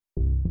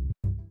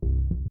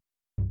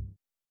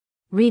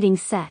Reading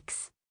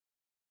sex.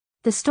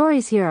 The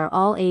stories here are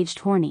all aged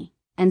horny,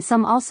 and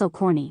some also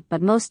corny,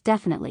 but most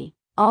definitely,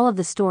 all of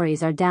the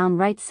stories are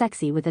downright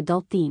sexy with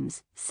adult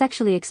themes,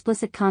 sexually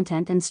explicit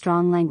content and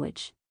strong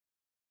language.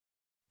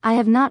 I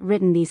have not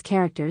written these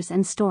characters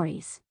and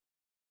stories.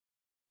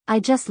 I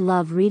just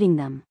love reading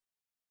them.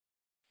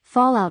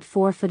 Fallout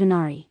 4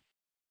 Futanari.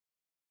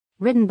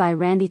 Written by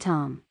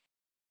RandyTom.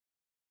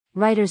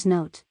 Writer's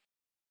note.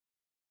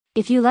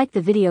 If you like the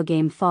video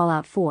game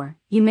Fallout 4,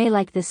 you may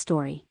like this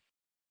story.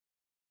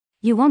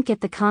 You won't get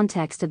the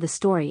context of the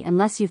story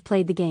unless you've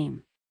played the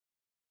game.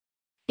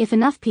 If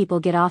enough people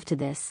get off to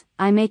this,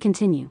 I may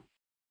continue.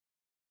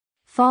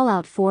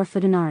 Fallout 4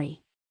 Futanari.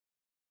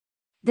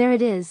 There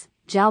it is,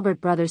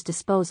 Jalbert Brothers'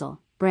 disposal,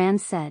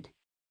 Brand said.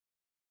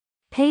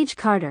 Paige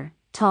Carter,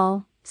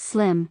 tall,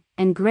 slim,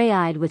 and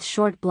gray-eyed with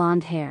short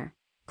blonde hair,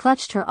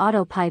 clutched her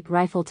auto-pipe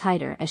rifle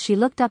tighter as she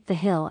looked up the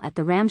hill at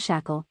the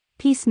ramshackle,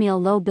 piecemeal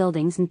low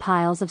buildings and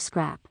piles of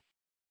scrap.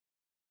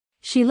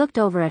 She looked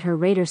over at her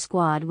raider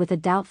squad with a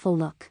doubtful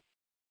look.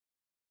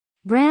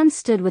 Brand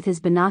stood with his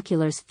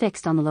binoculars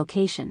fixed on the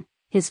location,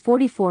 his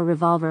 .44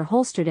 revolver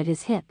holstered at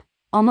his hip,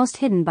 almost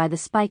hidden by the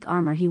spike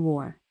armor he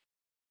wore.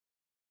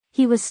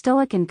 He was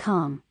stoic and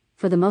calm,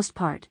 for the most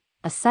part.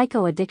 A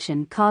psycho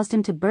addiction caused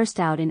him to burst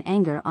out in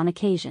anger on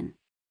occasion.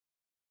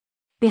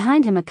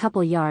 Behind him a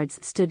couple yards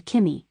stood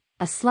Kimmy,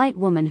 a slight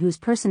woman whose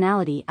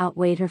personality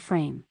outweighed her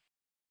frame.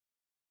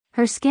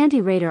 Her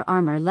scanty raider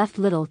armor left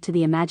little to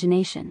the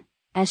imagination,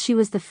 as she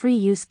was the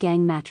free-use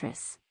gang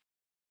mattress.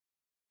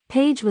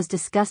 Paige was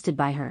disgusted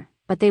by her,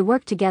 but they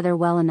worked together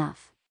well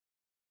enough.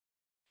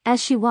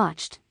 As she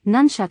watched,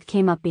 Nunchuck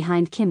came up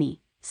behind Kimmy,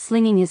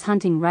 slinging his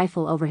hunting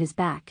rifle over his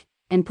back,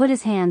 and put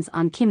his hands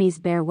on Kimmy's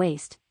bare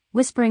waist,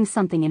 whispering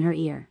something in her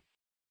ear.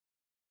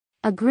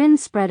 A grin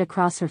spread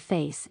across her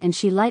face and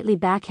she lightly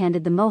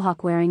backhanded the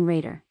mohawk-wearing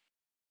raider.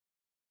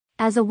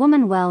 As a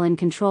woman well in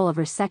control of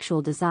her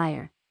sexual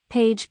desire,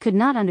 Paige could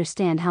not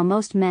understand how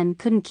most men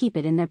couldn't keep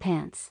it in their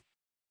pants.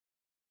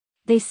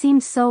 They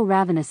seemed so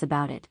ravenous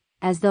about it,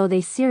 as though they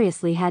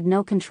seriously had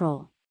no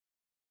control.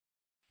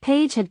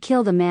 Paige had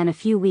killed a man a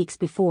few weeks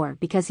before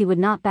because he would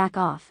not back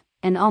off,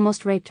 and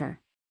almost raped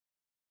her.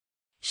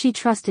 She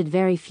trusted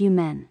very few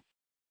men.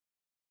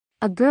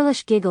 A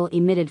girlish giggle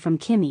emitted from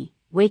Kimmy,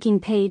 waking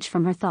Paige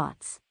from her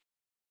thoughts.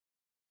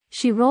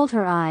 She rolled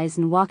her eyes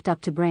and walked up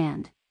to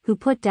Brand, who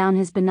put down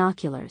his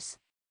binoculars.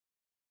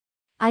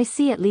 I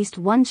see at least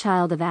one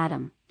child of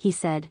Adam, he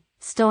said,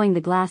 stowing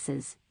the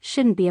glasses,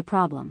 shouldn't be a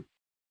problem.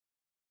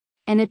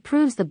 And it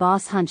proves the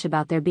boss hunch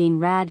about there being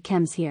rad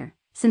chems here,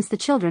 since the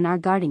children are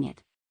guarding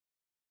it.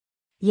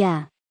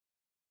 Yeah.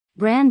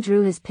 Brand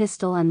drew his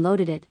pistol and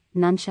loaded it,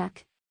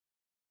 Nunchuck.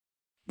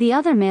 The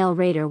other male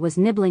raider was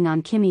nibbling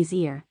on Kimmy's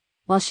ear,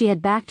 while she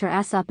had backed her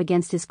ass up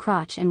against his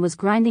crotch and was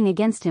grinding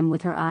against him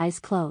with her eyes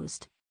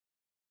closed.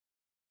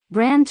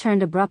 Brand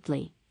turned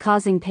abruptly,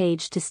 causing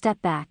Paige to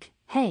step back.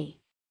 Hey!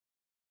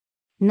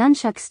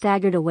 Nunchuck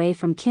staggered away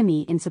from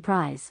Kimmy in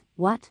surprise.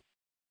 What?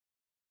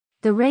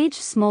 The rage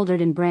smoldered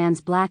in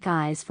Brand's black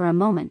eyes for a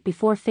moment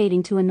before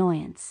fading to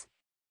annoyance.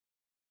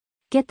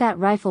 Get that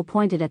rifle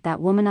pointed at that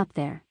woman up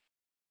there.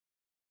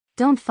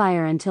 Don't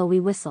fire until we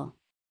whistle.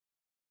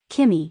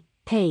 Kimmy,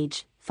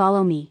 Paige,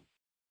 follow me.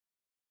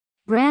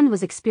 Brand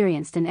was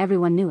experienced and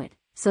everyone knew it,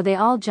 so they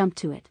all jumped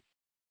to it.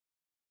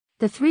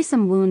 The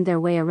threesome wound their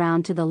way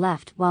around to the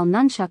left while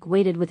Nunchuck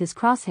waited with his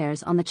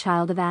crosshairs on the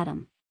child of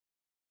Adam.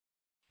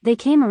 They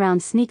came around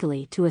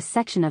sneakily to a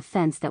section of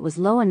fence that was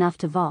low enough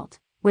to vault,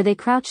 where they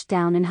crouched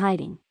down in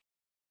hiding.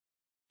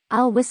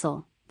 I'll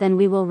whistle, then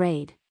we will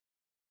raid.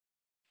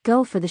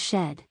 Go for the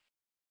shed.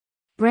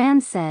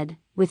 Brand said,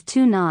 with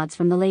two nods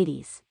from the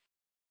ladies.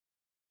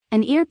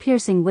 An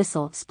ear-piercing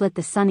whistle split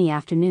the sunny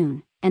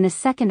afternoon, and a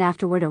second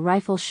afterward a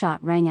rifle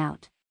shot rang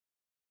out.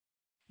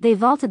 They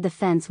vaulted the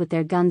fence with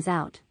their guns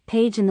out,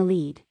 Paige in the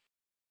lead.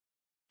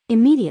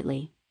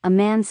 Immediately, a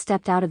man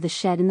stepped out of the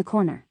shed in the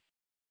corner.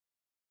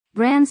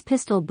 Brand's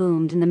pistol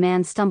boomed and the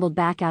man stumbled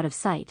back out of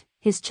sight,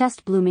 his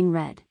chest blooming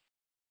red.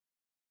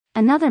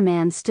 Another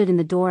man stood in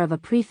the door of a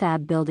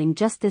prefab building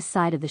just this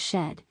side of the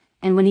shed,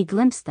 and when he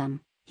glimpsed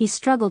them, he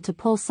struggled to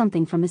pull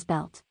something from his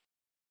belt.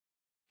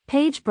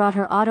 Paige brought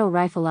her auto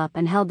rifle up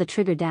and held the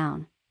trigger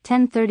down,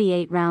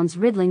 10-38 rounds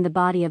riddling the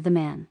body of the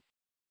man.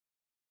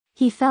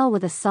 He fell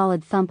with a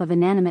solid thump of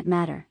inanimate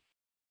matter.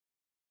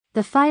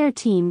 The fire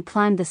team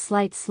climbed the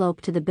slight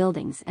slope to the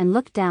buildings and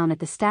looked down at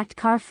the stacked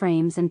car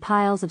frames and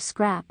piles of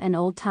scrap and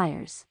old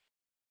tires.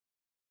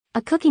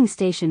 A cooking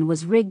station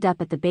was rigged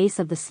up at the base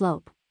of the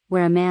slope,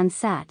 where a man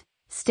sat,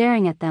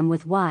 staring at them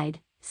with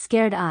wide,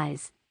 scared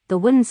eyes, the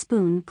wooden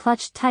spoon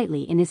clutched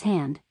tightly in his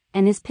hand,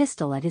 and his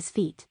pistol at his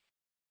feet.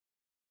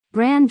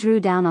 Brand drew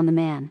down on the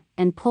man,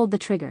 and pulled the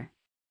trigger.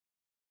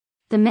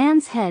 The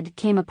man's head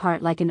came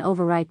apart like an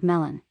overripe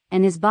melon,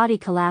 and his body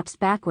collapsed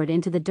backward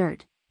into the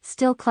dirt,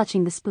 still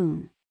clutching the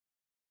spoon.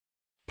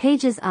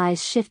 Paige's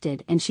eyes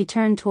shifted and she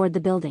turned toward the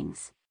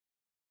buildings.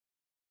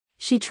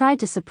 She tried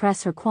to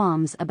suppress her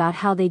qualms about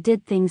how they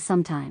did things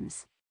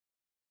sometimes.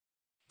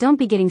 Don't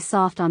be getting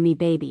soft on me,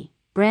 baby,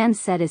 Brand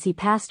said as he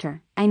passed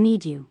her, I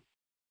need you.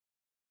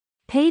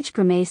 Paige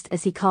grimaced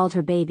as he called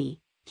her baby.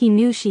 He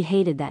knew she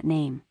hated that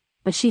name,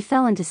 but she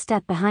fell into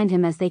step behind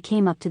him as they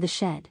came up to the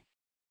shed.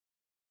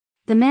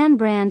 The man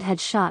Brand had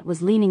shot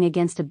was leaning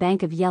against a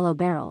bank of yellow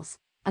barrels,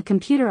 a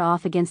computer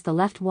off against the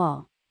left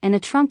wall, and a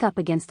trunk up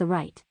against the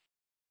right.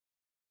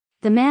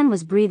 The man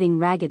was breathing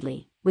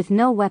raggedly, with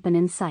no weapon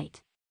in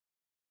sight.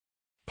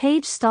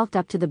 Paige stalked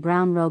up to the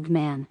brown-robed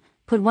man,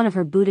 put one of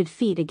her booted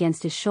feet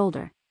against his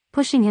shoulder,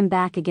 pushing him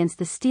back against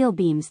the steel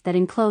beams that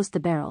enclosed the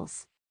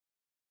barrels,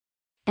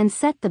 and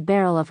set the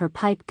barrel of her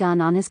pipe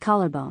gun on his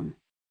collarbone.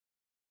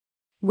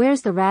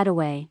 Where's the rat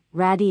away,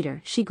 rat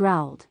eater? She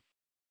growled.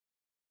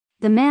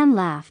 The man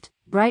laughed,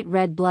 bright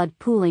red blood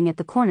pooling at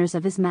the corners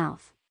of his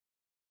mouth.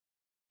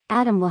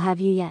 Adam will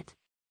have you yet.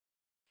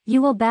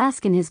 You will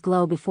bask in his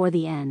glow before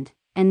the end,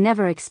 and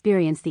never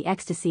experience the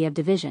ecstasy of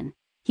division,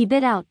 he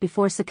bit out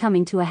before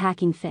succumbing to a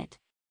hacking fit.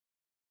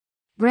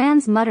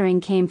 Brand's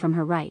muttering came from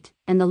her right,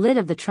 and the lid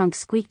of the trunk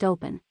squeaked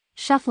open,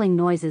 shuffling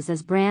noises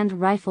as Brand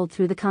rifled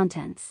through the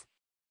contents.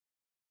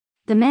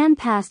 The man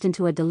passed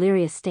into a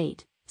delirious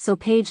state, so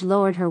Paige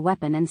lowered her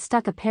weapon and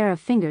stuck a pair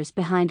of fingers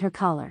behind her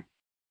collar.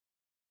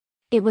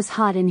 It was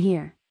hot in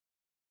here.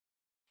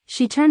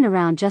 She turned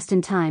around just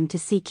in time to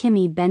see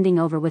Kimmy bending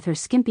over with her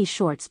skimpy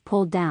shorts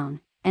pulled down,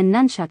 and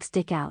nunchucks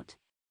stick out.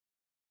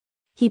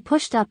 He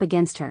pushed up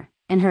against her,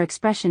 and her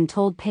expression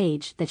told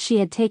Paige that she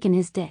had taken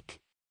his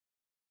dick.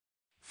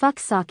 Fuck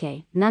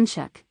sake,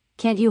 nunchuck,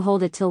 can't you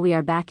hold it till we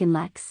are back in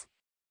Lex?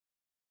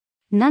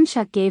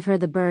 Nunchuck gave her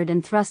the bird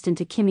and thrust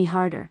into Kimmy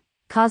harder,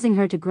 causing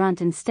her to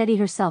grunt and steady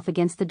herself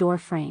against the door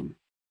frame.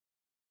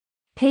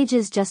 Paige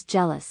is just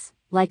jealous,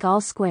 like all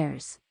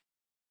squares,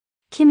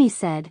 Kimmy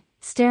said,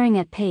 staring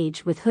at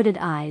Paige with hooded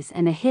eyes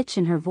and a hitch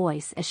in her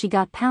voice as she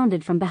got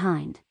pounded from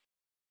behind.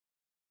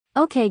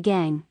 Okay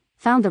gang,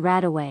 found the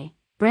rat away.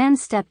 Brand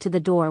stepped to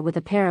the door with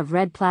a pair of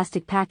red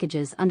plastic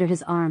packages under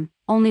his arm,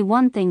 only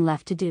one thing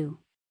left to do.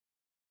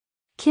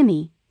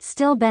 Kimmy,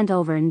 still bent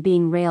over and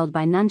being railed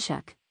by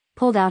Nunchuck,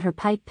 pulled out her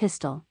pipe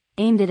pistol,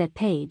 aimed it at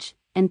Paige,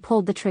 and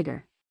pulled the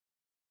trigger.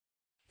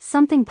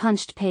 Something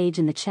punched Paige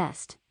in the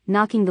chest,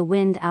 knocking the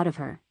wind out of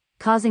her,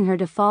 causing her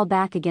to fall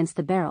back against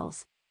the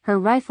barrels, her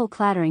rifle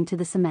clattering to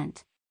the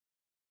cement.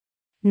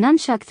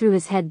 Nunchuck threw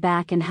his head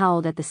back and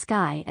howled at the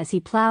sky as he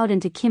plowed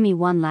into Kimmy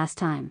one last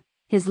time,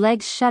 his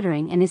legs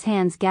shuddering and his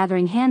hands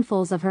gathering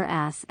handfuls of her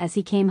ass as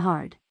he came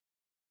hard.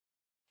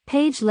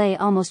 Paige lay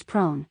almost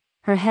prone,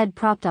 her head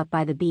propped up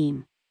by the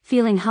beam,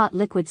 feeling hot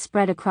liquid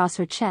spread across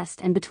her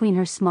chest and between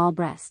her small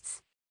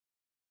breasts.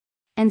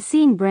 And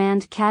seeing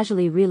Brand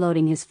casually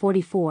reloading his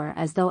 .44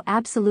 as though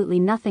absolutely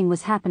nothing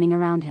was happening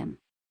around him.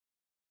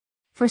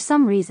 For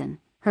some reason,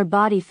 her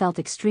body felt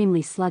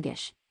extremely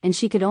sluggish, and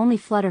she could only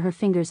flutter her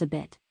fingers a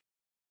bit.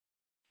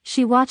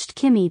 She watched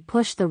Kimmy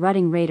push the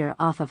rutting raider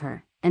off of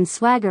her, and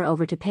swagger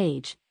over to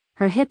Paige,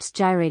 her hips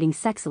gyrating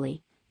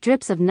sexily,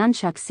 drips of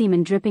nunchuck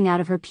semen dripping out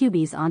of her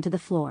pubes onto the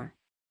floor.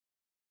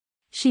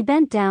 She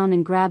bent down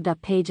and grabbed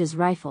up Paige's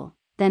rifle,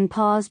 then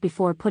paused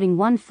before putting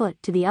one foot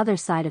to the other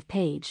side of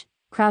Paige,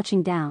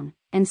 crouching down,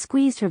 and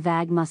squeezed her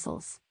vag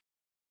muscles,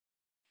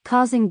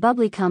 causing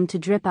bubbly cum to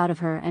drip out of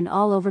her and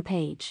all over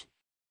Paige.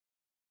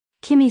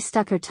 Kimmy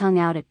stuck her tongue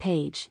out at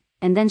Paige,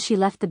 and then she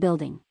left the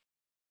building.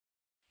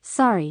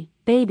 Sorry,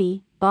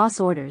 baby, boss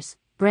orders,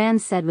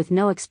 Brand said with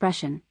no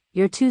expression,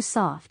 you're too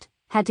soft,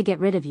 had to get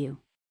rid of you.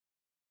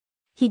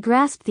 He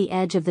grasped the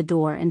edge of the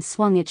door and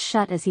swung it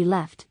shut as he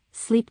left,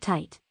 sleep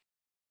tight.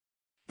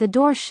 The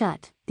door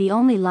shut, the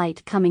only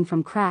light coming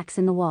from cracks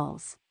in the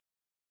walls.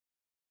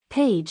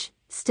 Paige,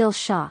 still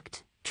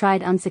shocked,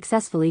 tried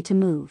unsuccessfully to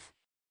move.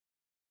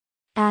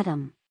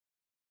 Adam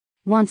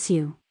wants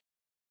you.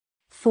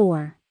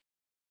 4.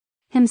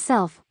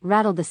 Himself,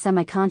 rattled the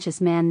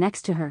semi-conscious man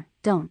next to her,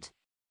 don't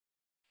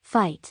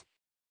fight.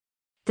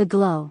 The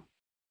glow.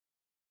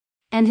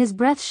 And his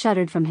breath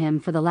shuddered from him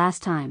for the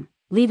last time,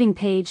 leaving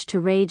Paige to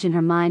rage in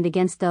her mind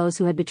against those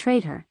who had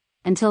betrayed her,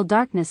 until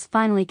darkness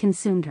finally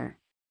consumed her.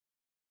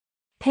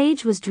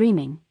 Paige was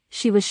dreaming,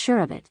 she was sure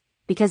of it,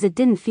 because it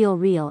didn't feel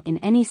real in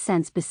any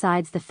sense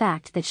besides the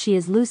fact that she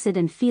is lucid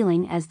and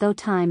feeling as though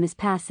time is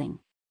passing.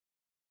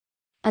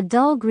 A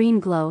dull green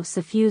glow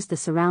suffused the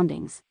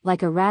surroundings,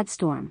 like a rad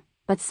storm,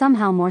 but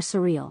somehow more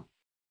surreal.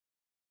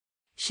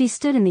 She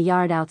stood in the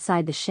yard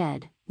outside the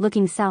shed,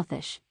 looking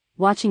southish,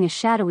 watching a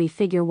shadowy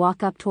figure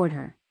walk up toward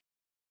her.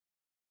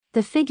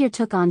 The figure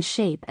took on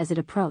shape as it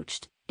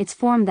approached, its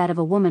form that of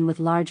a woman with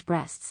large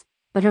breasts,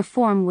 but her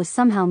form was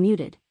somehow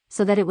muted,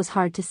 so that it was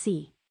hard to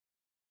see.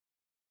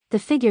 The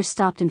figure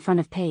stopped in front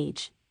of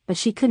Paige, but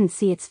she couldn't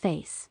see its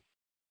face.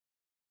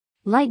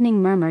 Lightning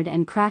murmured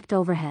and cracked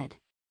overhead.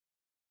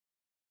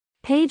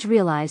 Paige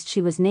realized she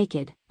was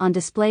naked, on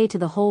display to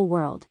the whole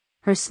world,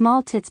 her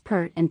small tits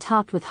pert and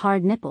topped with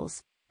hard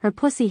nipples, her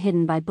pussy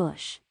hidden by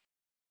bush.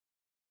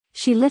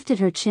 She lifted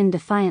her chin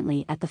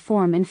defiantly at the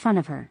form in front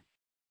of her.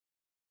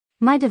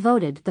 My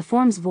devoted, the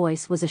form's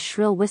voice was a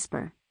shrill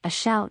whisper, a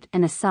shout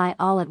and a sigh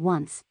all at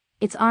once,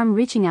 its arm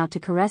reaching out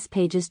to caress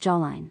Paige's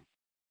jawline.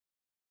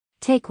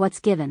 Take what's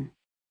given.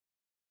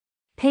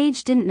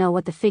 Paige didn't know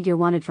what the figure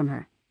wanted from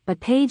her,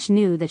 but Paige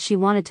knew that she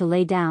wanted to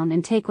lay down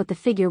and take what the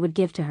figure would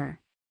give to her.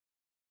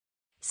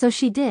 So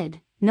she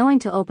did, knowing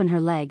to open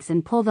her legs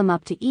and pull them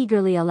up to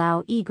eagerly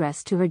allow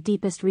egress to her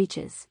deepest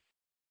reaches.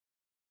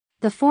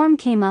 The form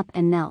came up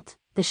and knelt,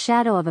 the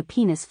shadow of a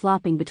penis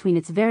flopping between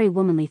its very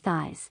womanly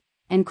thighs,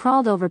 and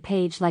crawled over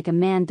Paige like a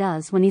man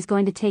does when he's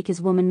going to take his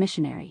woman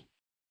missionary.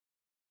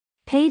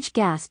 Paige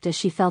gasped as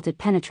she felt it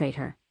penetrate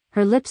her,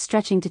 her lips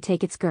stretching to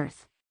take its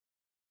girth.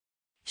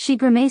 She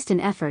grimaced in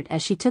effort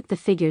as she took the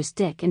figure's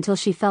dick until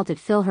she felt it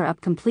fill her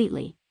up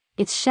completely,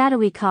 its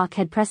shadowy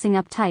cockhead pressing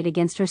up tight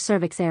against her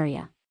cervix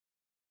area.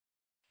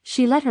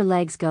 She let her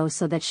legs go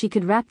so that she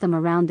could wrap them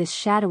around this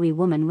shadowy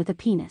woman with a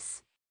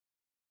penis.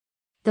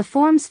 The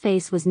form's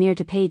face was near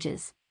to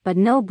Paige's, but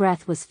no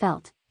breath was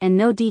felt, and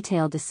no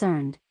detail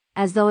discerned,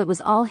 as though it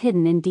was all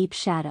hidden in deep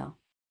shadow.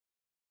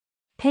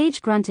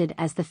 Paige grunted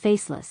as the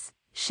faceless,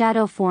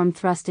 shadow form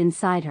thrust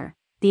inside her,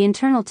 the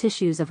internal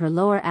tissues of her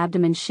lower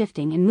abdomen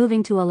shifting and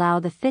moving to allow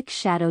the thick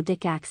shadow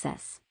dick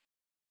access.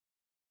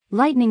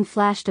 Lightning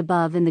flashed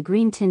above in the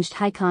green-tinged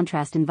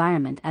high-contrast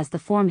environment as the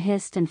form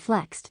hissed and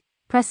flexed,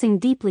 pressing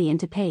deeply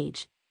into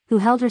Paige, who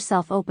held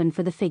herself open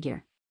for the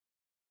figure.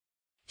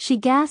 She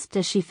gasped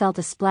as she felt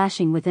a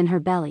splashing within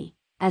her belly,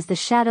 as the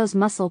shadow's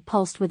muscle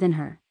pulsed within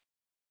her.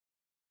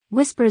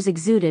 Whispers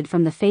exuded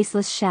from the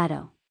faceless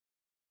shadow.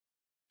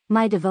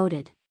 My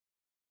devoted.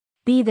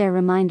 Be their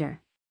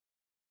reminder.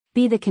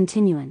 Be the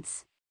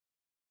continuance.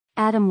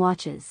 Adam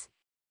watches.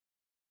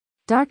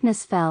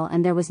 Darkness fell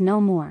and there was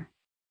no more.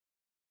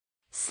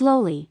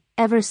 Slowly,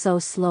 ever so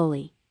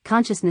slowly,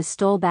 consciousness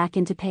stole back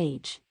into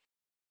Paige.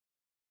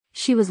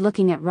 She was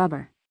looking at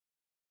rubber.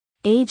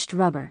 Aged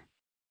rubber.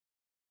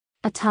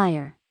 A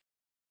tire.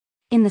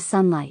 In the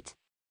sunlight.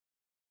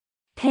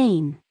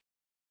 Pain.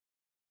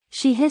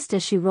 She hissed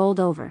as she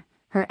rolled over,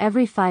 her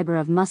every fiber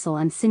of muscle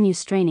and sinew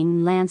straining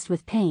and lanced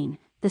with pain,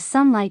 the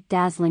sunlight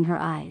dazzling her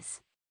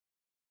eyes.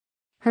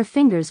 Her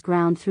fingers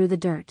ground through the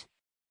dirt.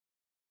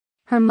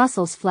 Her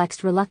muscles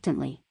flexed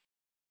reluctantly.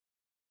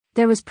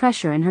 There was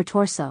pressure in her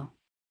torso.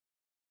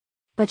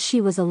 But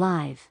she was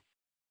alive.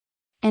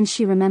 And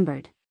she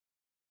remembered.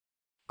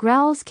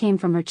 Growls came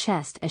from her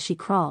chest as she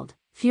crawled,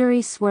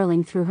 fury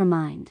swirling through her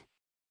mind.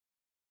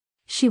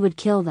 She would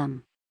kill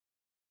them.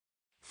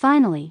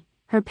 Finally,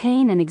 her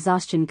pain and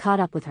exhaustion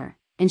caught up with her,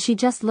 and she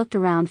just looked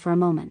around for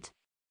a moment.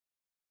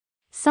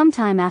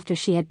 Sometime after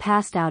she had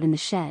passed out in the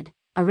shed,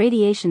 a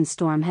radiation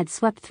storm had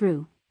swept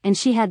through, and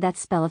she had that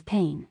spell of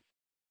pain.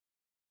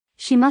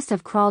 She must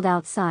have crawled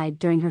outside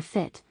during her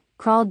fit,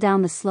 crawled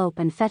down the slope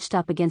and fetched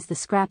up against the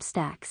scrap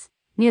stacks,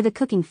 near the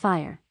cooking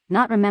fire,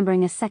 not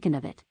remembering a second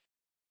of it.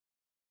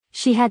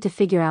 She had to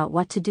figure out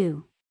what to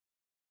do.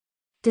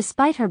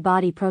 Despite her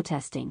body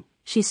protesting,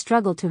 she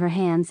struggled to her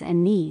hands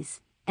and knees,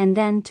 and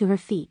then to her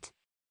feet.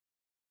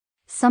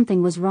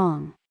 Something was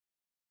wrong.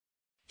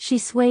 She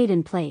swayed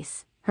in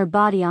place, her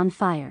body on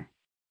fire.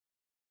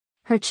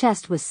 Her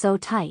chest was so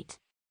tight.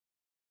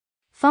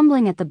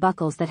 Fumbling at the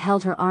buckles that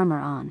held her armor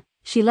on,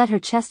 she let her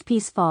chest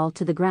piece fall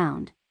to the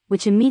ground,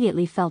 which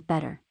immediately felt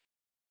better.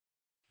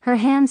 Her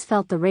hands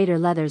felt the raider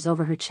leathers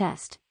over her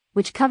chest,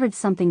 which covered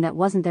something that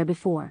wasn't there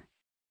before.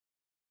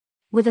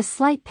 With a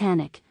slight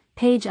panic,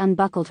 Paige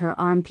unbuckled her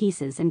arm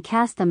pieces and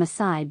cast them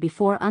aside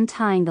before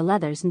untying the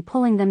leathers and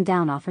pulling them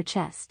down off her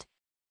chest.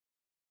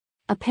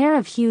 A pair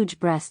of huge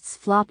breasts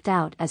flopped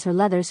out as her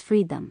leathers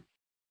freed them.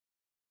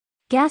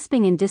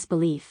 Gasping in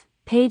disbelief,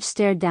 Paige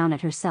stared down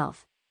at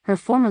herself, her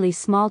formerly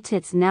small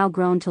tits now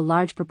grown to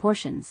large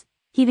proportions,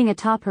 heaving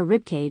atop her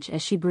ribcage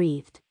as she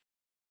breathed.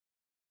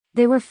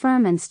 They were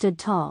firm and stood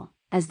tall,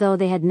 as though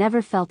they had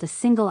never felt a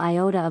single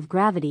iota of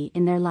gravity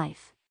in their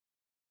life.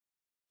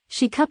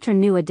 She cupped her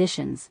new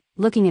additions,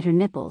 looking at her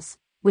nipples,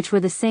 which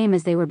were the same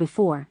as they were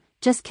before,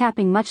 just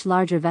capping much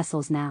larger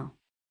vessels now.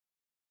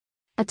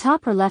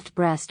 Atop her left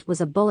breast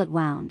was a bullet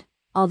wound,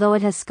 although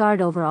it has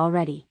scarred over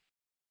already.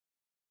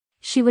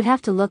 She would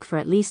have to look for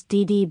at least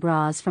DD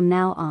bras from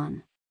now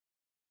on.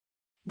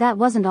 That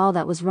wasn't all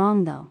that was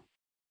wrong though.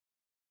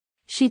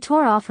 She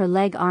tore off her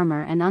leg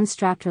armor and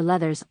unstrapped her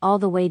leathers all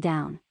the way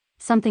down,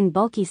 something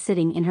bulky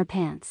sitting in her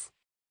pants.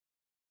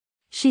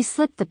 She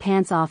slipped the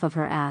pants off of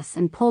her ass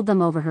and pulled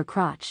them over her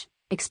crotch,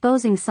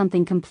 exposing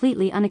something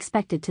completely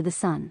unexpected to the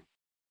sun.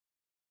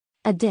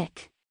 A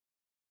dick.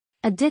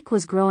 A dick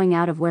was growing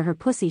out of where her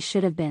pussy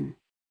should have been.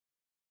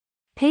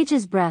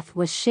 Paige's breath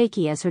was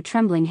shaky as her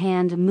trembling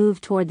hand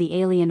moved toward the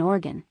alien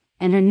organ,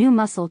 and her new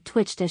muscle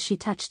twitched as she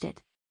touched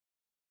it.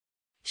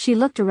 She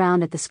looked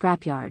around at the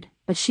scrapyard,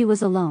 but she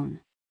was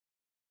alone.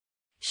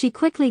 She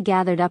quickly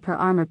gathered up her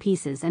armor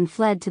pieces and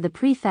fled to the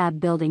prefab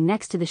building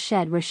next to the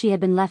shed where she had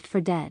been left for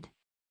dead.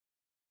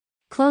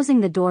 Closing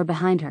the door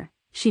behind her,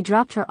 she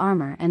dropped her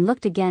armor and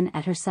looked again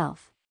at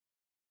herself.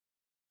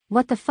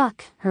 What the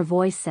fuck, her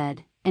voice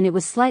said, and it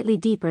was slightly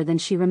deeper than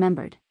she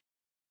remembered.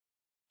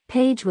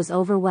 Paige was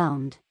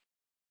overwhelmed.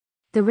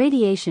 The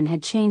radiation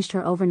had changed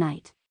her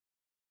overnight.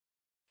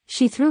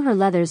 She threw her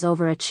leathers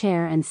over a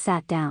chair and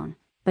sat down,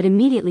 but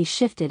immediately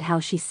shifted how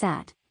she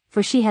sat,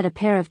 for she had a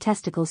pair of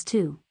testicles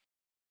too.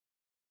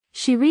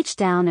 She reached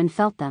down and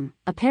felt them,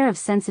 a pair of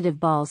sensitive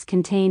balls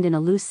contained in a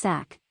loose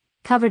sack,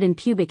 covered in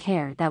pubic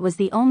hair that was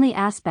the only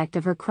aspect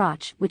of her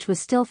crotch which was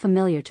still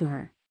familiar to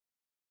her.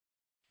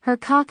 Her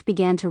cock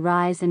began to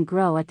rise and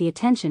grow at the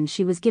attention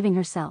she was giving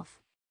herself.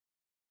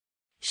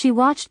 She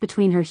watched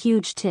between her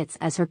huge tits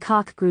as her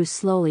cock grew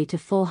slowly to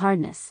full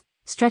hardness,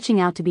 stretching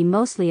out to be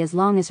mostly as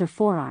long as her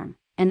forearm,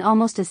 and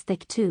almost as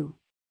thick too.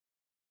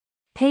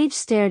 Paige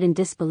stared in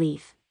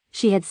disbelief.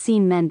 She had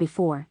seen men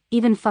before,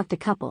 even fucked a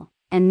couple,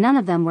 and none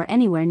of them were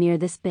anywhere near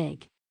this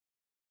big.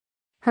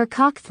 Her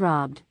cock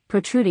throbbed,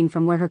 protruding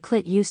from where her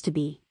clit used to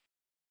be.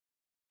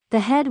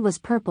 The head was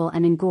purple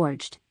and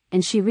engorged,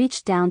 and she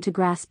reached down to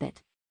grasp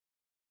it.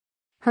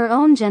 Her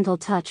own gentle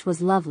touch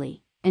was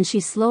lovely, and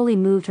she slowly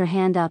moved her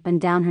hand up and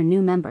down her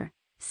new member,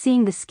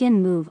 seeing the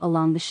skin move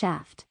along the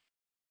shaft.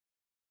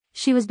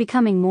 She was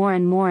becoming more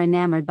and more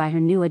enamored by her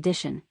new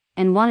addition,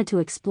 and wanted to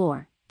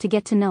explore, to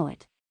get to know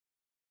it.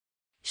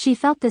 She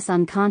felt this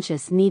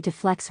unconscious need to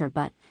flex her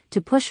butt,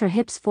 to push her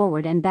hips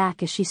forward and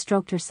back as she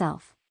stroked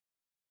herself.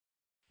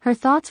 Her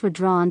thoughts were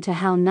drawn to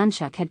how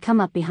Nunchuck had come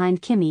up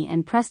behind Kimmy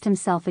and pressed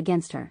himself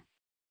against her.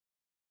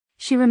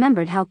 She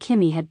remembered how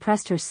Kimmy had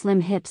pressed her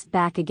slim hips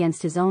back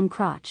against his own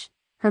crotch,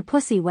 her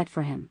pussy wet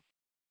for him.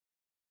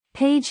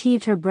 Paige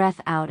heaved her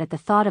breath out at the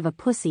thought of a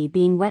pussy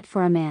being wet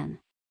for a man.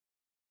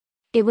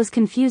 It was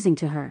confusing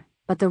to her,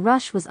 but the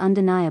rush was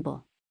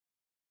undeniable.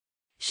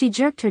 She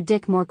jerked her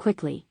dick more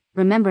quickly,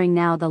 remembering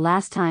now the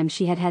last time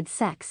she had had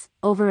sex,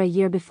 over a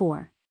year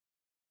before.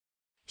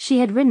 She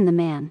had ridden the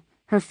man,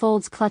 her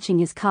folds clutching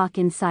his cock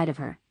inside of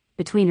her,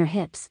 between her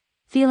hips,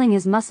 feeling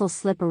his muscles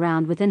slip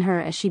around within her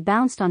as she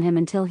bounced on him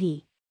until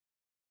he.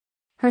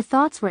 Her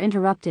thoughts were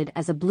interrupted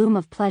as a bloom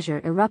of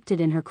pleasure erupted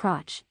in her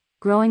crotch,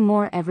 growing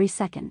more every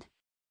second.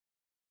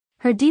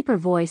 Her deeper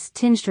voice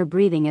tinged her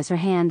breathing as her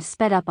hand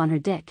sped up on her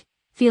dick,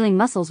 feeling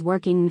muscles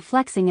working and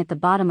flexing at the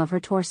bottom of her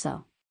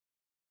torso.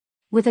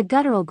 With a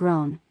guttural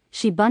groan,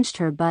 she bunched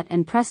her butt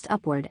and pressed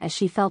upward as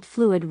she felt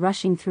fluid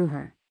rushing through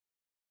her.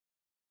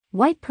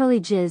 White pearly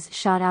jizz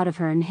shot out of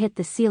her and hit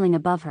the ceiling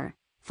above her,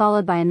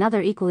 followed by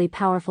another equally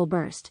powerful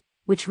burst,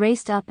 which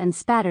raced up and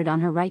spattered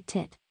on her right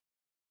tit.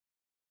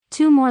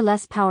 Two more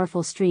less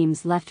powerful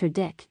streams left her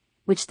dick,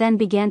 which then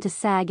began to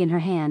sag in her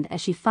hand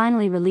as she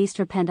finally released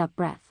her pent-up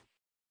breath.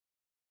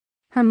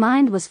 Her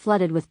mind was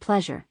flooded with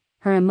pleasure,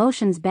 her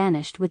emotions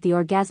banished with the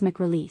orgasmic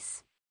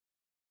release.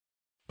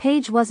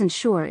 Paige wasn't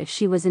sure if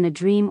she was in a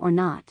dream or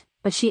not,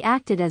 but she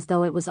acted as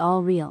though it was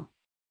all real.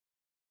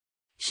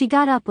 She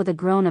got up with a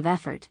groan of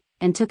effort,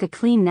 and took a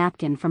clean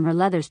napkin from her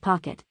leather's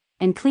pocket,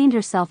 and cleaned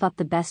herself up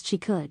the best she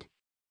could.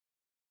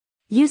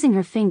 Using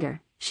her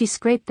finger, she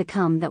scraped the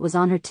cum that was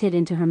on her tit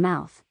into her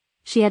mouth.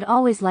 She had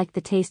always liked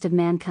the taste of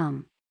man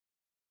cum.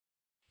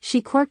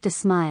 She quirked a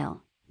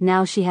smile,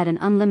 now she had an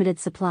unlimited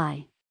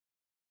supply.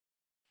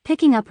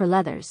 Picking up her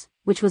leathers,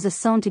 which was a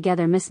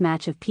sewn-together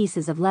mismatch of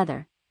pieces of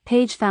leather,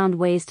 Paige found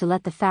ways to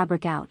let the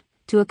fabric out,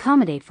 to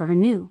accommodate for her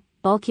new,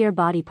 bulkier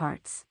body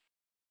parts.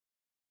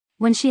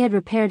 When she had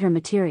repaired her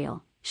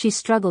material, she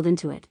struggled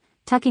into it,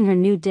 tucking her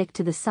new dick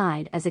to the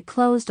side as it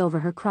closed over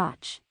her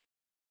crotch.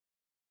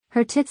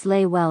 Her tits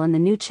lay well in the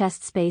new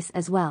chest space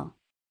as well.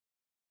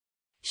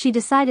 She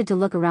decided to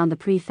look around the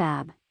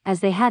prefab, as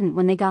they hadn't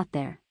when they got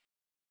there.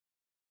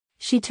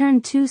 She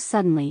turned too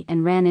suddenly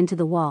and ran into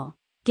the wall,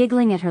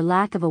 giggling at her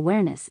lack of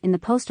awareness in the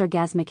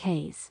post-orgasmic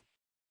haze.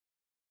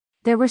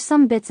 There were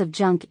some bits of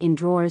junk in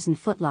drawers and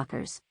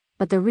footlockers,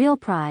 but the real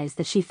prize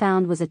that she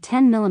found was a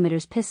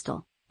 10mm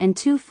pistol, and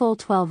 2 full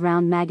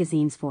 12-round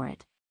magazines for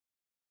it.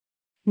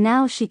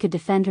 Now she could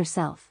defend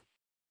herself.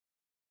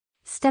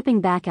 Stepping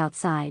back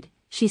outside,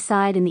 she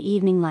sighed in the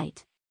evening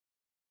light.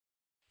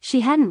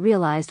 She hadn't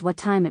realized what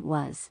time it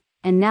was,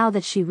 and now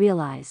that she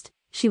realized,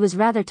 she was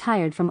rather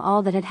tired from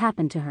all that had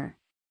happened to her.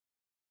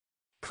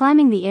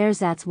 Climbing the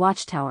ersatz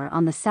watchtower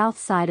on the south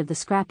side of the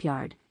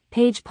scrapyard,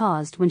 Paige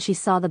paused when she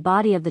saw the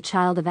body of the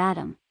child of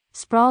Adam,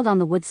 sprawled on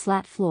the wood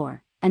slat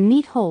floor, a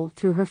neat hole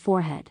through her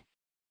forehead.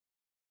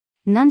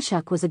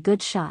 Nunchuck was a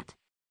good shot.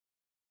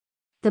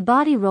 The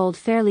body rolled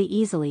fairly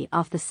easily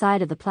off the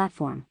side of the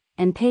platform,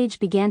 and Paige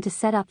began to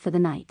set up for the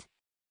night.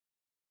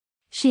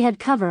 She had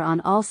cover on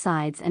all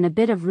sides and a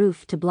bit of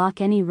roof to block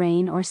any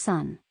rain or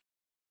sun.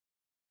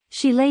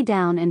 She lay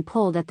down and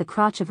pulled at the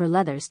crotch of her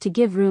leathers to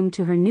give room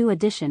to her new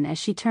addition as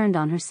she turned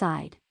on her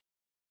side.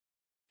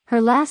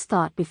 Her last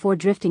thought before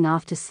drifting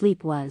off to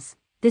sleep was,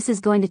 "This is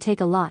going to take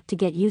a lot to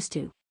get used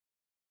to."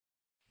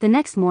 The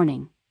next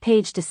morning,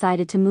 Paige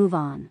decided to move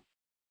on.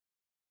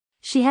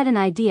 She had an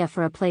idea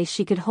for a place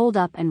she could hold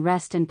up and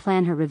rest and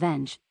plan her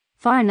revenge,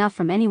 far enough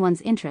from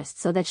anyone's interest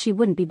so that she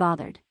wouldn't be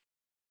bothered.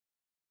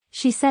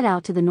 She set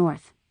out to the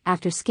north,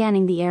 after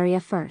scanning the area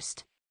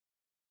first.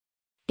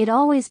 It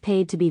always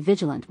paid to be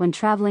vigilant when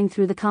traveling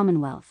through the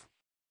Commonwealth.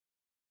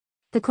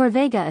 The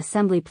Corvega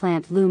assembly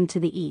plant loomed to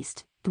the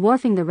east,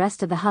 dwarfing the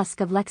rest of the husk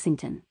of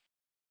Lexington.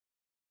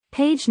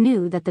 Paige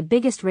knew that the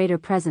biggest raider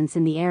presence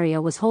in the area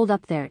was holed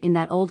up there in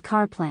that old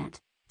car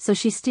plant, so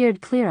she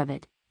steered clear of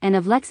it, and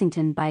of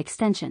Lexington by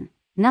extension,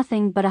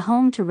 nothing but a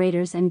home to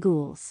raiders and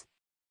ghouls.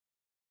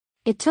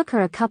 It took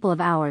her a couple of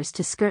hours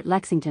to skirt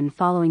Lexington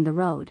following the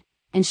road,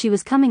 and she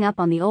was coming up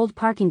on the old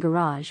parking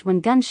garage when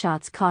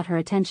gunshots caught her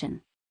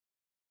attention.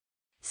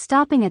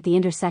 Stopping at the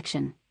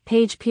intersection,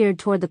 Paige peered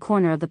toward the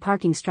corner of the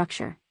parking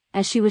structure,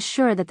 as she was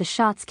sure that the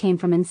shots came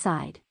from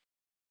inside.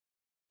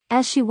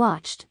 As she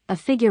watched, a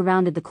figure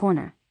rounded the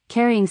corner,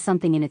 carrying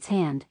something in its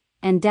hand,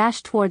 and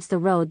dashed towards the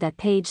road that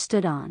Paige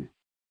stood on.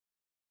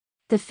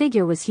 The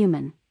figure was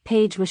human,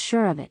 Paige was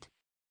sure of it.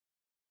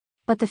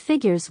 But the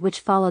figures which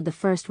followed the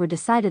first were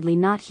decidedly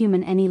not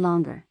human any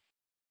longer.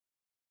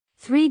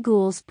 3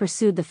 ghouls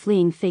pursued the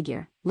fleeing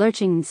figure,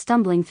 lurching and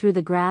stumbling through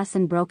the grass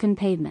and broken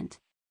pavement.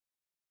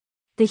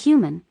 The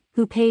human,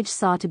 who Paige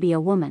saw to be a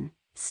woman,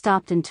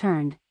 stopped and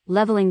turned,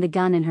 leveling the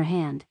gun in her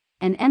hand,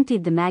 and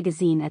emptied the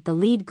magazine at the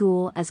lead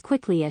ghoul as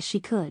quickly as she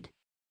could.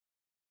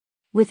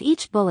 With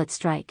each bullet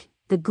strike,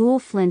 the ghoul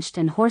flinched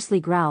and hoarsely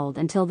growled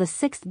until the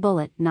 6th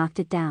bullet knocked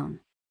it down.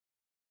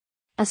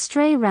 A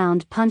stray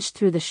round punched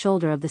through the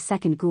shoulder of the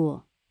second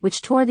ghoul,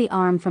 which tore the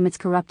arm from its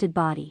corrupted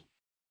body.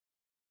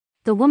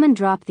 The woman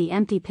dropped the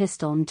empty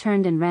pistol and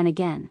turned and ran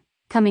again,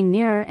 coming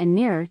nearer and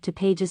nearer to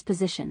Paige's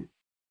position.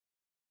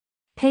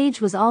 Paige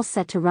was all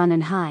set to run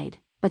and hide,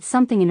 but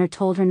something in her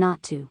told her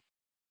not to.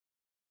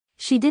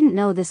 She didn't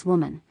know this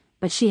woman,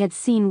 but she had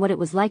seen what it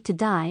was like to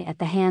die at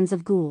the hands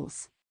of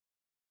ghouls.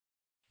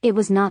 It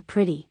was not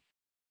pretty.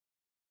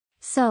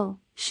 So,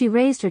 she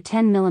raised her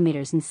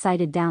 10mm and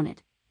sighted down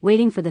it,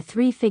 waiting for the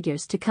 3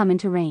 figures to come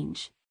into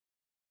range.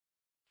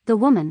 The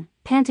woman,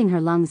 panting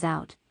her lungs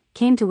out,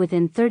 came to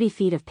within 30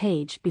 feet of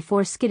Paige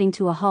before skidding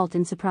to a halt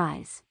in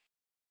surprise.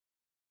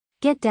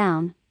 "Get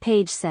down,"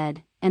 Paige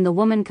said, and the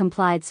woman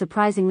complied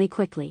surprisingly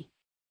quickly.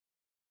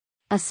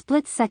 A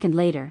split second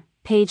later,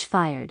 Paige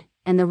fired,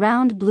 and the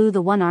round blew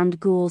the one-armed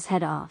ghoul's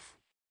head off.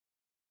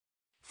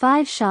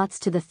 5 shots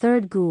to the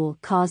 3rd ghoul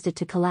caused it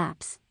to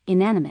collapse,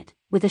 inanimate,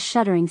 with a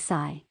shuddering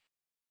sigh.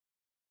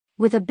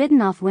 With a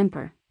bitten-off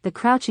whimper, the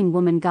crouching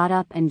woman got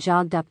up and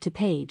jogged up to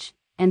Paige,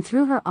 and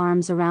threw her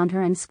arms around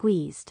her and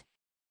squeezed.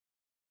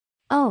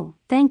 "Oh,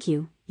 thank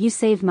you, you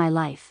saved my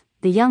life,"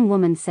 the young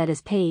woman said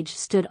as Paige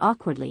stood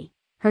awkwardly,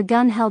 her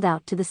gun held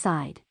out to the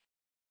side.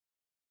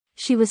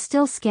 She was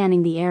still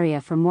scanning the area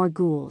for more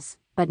ghouls,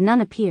 but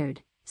none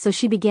appeared, so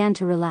she began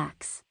to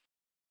relax.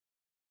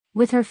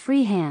 With her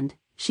free hand,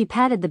 she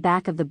patted the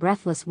back of the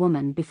breathless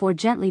woman before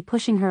gently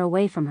pushing her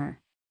away from her.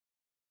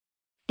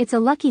 "It's a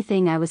lucky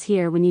thing I was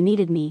here when you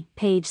needed me,"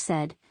 Paige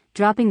said,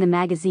 dropping the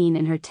magazine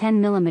in her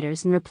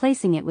 10mm and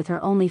replacing it with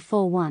her only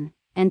full one,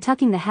 and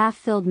tucking the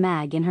half-filled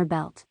mag in her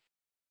belt.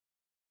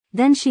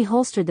 Then she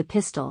holstered the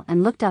pistol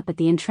and looked up at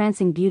the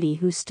entrancing beauty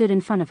who stood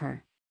in front of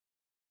her.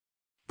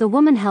 The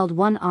woman held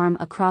one arm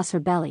across her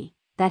belly,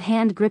 that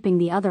hand gripping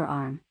the other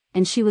arm,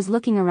 and she was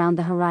looking around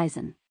the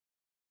horizon.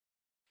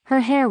 Her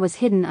hair was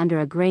hidden under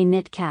a gray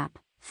knit cap,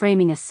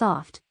 framing a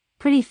soft,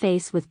 pretty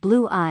face with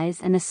blue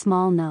eyes and a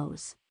small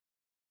nose.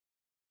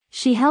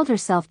 She held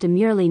herself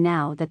demurely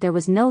now that there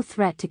was no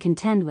threat to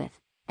contend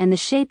with, and the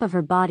shape of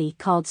her body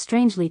called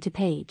strangely to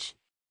Paige.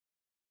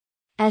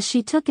 As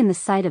she took in the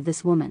sight of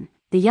this woman,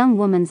 the young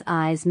woman's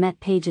eyes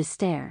met Paige's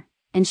stare,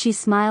 and she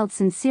smiled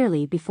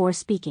sincerely before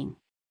speaking.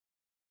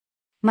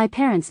 "My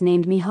parents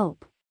named me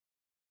Hope.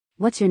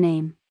 What's your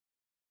name?"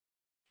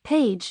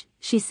 "Paige,"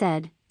 she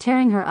said,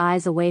 tearing her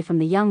eyes away from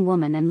the young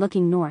woman and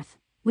looking north.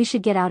 "We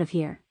should get out of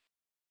here.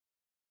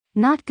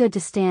 Not good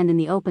to stand in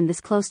the open this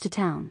close to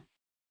town."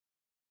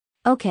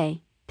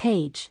 "Okay,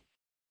 Paige.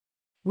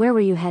 Where were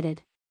you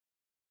headed?"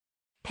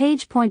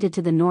 Paige pointed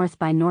to the north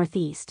by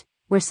northeast,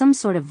 where some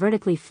sort of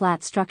vertically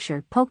flat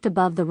structure poked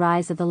above the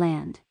rise of the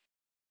land.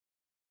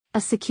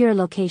 "A secure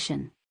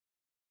location.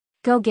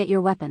 Go get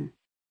your weapon."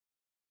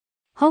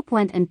 Hope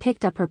went and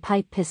picked up her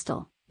pipe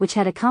pistol, which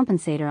had a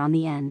compensator on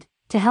the end,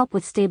 to help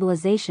with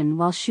stabilization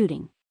while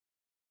shooting.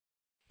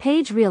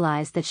 Paige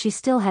realized that she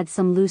still had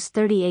some loose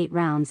 .38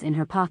 rounds in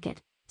her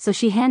pocket, so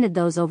she handed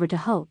those over to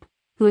Hope,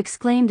 who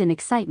exclaimed in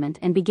excitement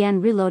and began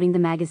reloading the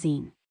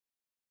magazine.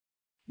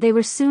 They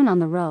were soon on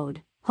the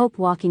road, Hope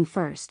walking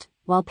first,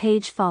 while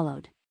Paige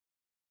followed.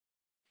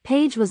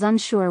 Paige was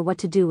unsure what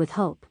to do with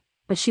Hope,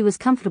 but she was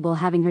comfortable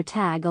having her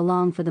tag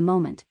along for the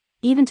moment,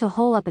 even to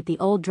hole up at the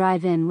old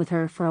drive-in with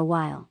her for a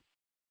while.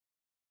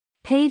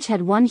 Paige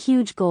had one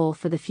huge goal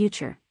for the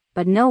future,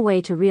 but no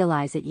way to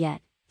realize it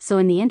yet, so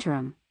in the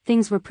interim,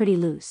 things were pretty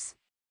loose.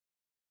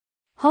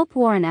 Hope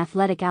wore an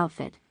athletic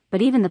outfit,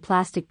 but even the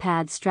plastic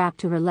pads strapped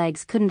to her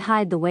legs couldn't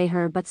hide the way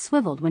her butt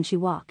swiveled when she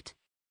walked.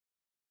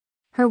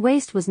 Her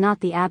waist was not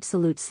the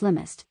absolute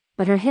slimmest,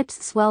 but her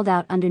hips swelled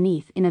out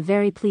underneath in a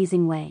very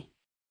pleasing way.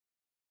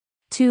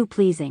 Too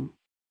pleasing.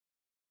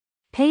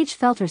 Paige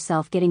felt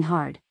herself getting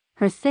hard,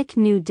 her thick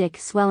new dick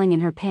swelling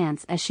in her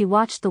pants as she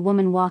watched the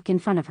woman walk in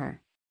front of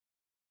her.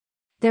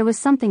 There was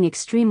something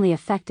extremely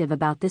effective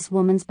about this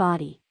woman's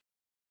body.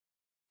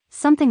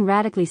 Something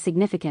radically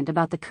significant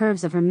about the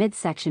curves of her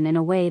midsection in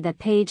a way that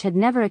Paige had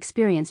never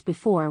experienced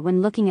before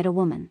when looking at a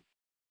woman.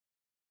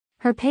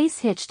 Her pace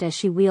hitched as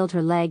she wheeled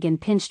her leg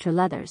and pinched her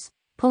leathers,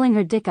 pulling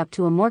her dick up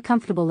to a more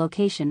comfortable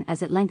location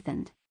as it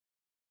lengthened.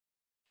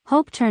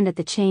 Hope turned at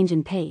the change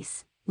in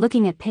pace,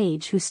 looking at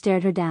Paige, who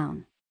stared her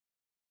down.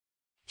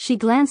 She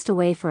glanced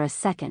away for a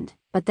second,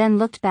 but then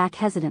looked back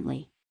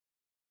hesitantly.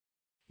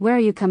 "Where are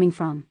you coming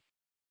from?"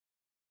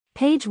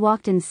 Paige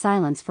walked in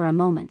silence for a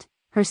moment,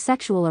 her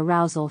sexual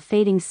arousal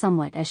fading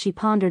somewhat as she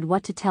pondered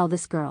what to tell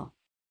this girl.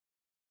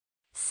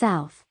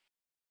 "South."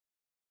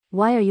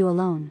 "Why are you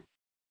alone?"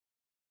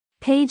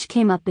 Paige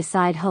came up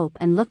beside Hope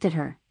and looked at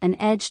her, an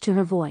edge to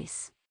her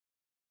voice.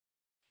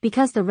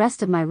 "Because the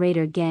rest of my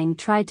raider gang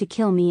tried to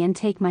kill me and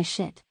take my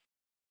shit."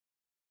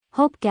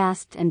 Hope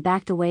gasped and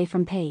backed away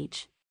from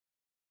Paige.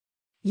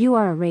 "You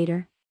are a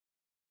raider?"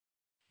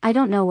 "I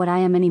don't know what I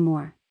am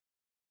anymore.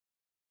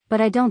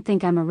 But I don't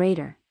think I'm a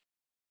raider."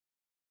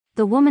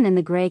 The woman in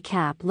the gray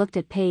cap looked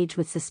at Paige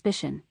with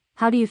suspicion.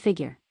 "How do you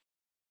figure?"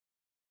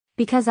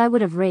 "Because I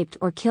would have raped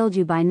or killed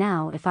you by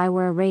now if I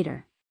were a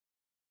raider."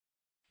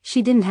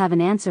 She didn't have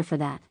an answer for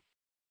that.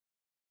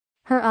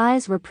 Her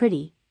eyes were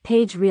pretty,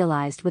 Paige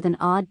realized with an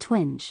odd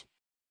twinge.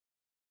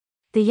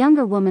 The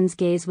younger woman's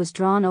gaze was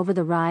drawn over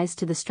the rise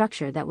to the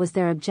structure that was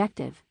their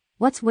objective.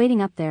 What's waiting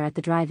up there at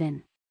the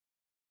drive-in?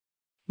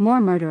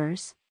 More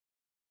murderers?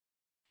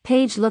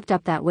 Paige looked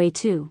up that way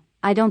too.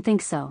 "I don't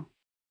think so.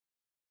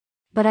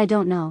 But I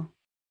don't know."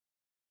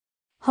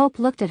 Hope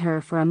looked at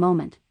her for a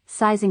moment,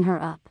 sizing her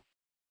up.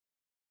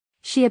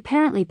 She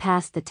apparently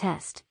passed the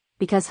test,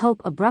 because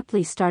Hope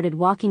abruptly started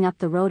walking up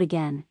the road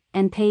again,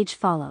 and Paige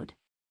followed.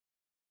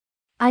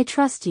 "I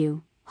trust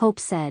you," Hope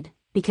said,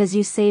 "because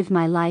you saved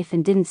my life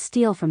and didn't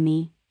steal from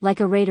me, like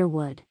a raider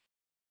would."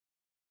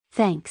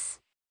 "Thanks.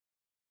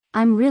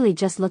 I'm really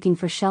just looking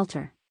for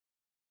shelter."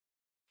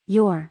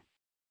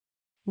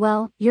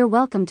 Well, you're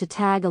welcome to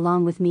tag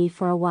along with me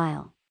for a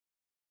while."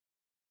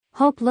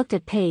 Hope looked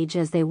at Paige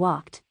as they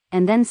walked,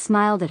 and then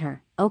smiled at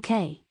her.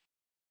 "Okay."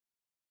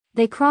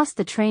 They crossed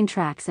the train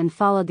tracks and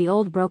followed the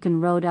old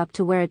broken road up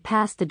to where it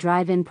passed the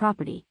drive-in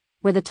property,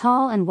 where the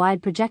tall and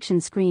wide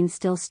projection screen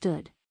still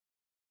stood.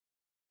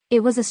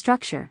 It was a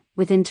structure,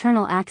 with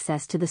internal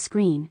access to the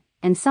screen,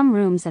 and some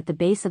rooms at the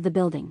base of the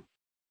building.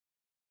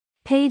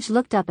 Paige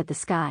looked up at the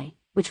sky,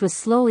 which was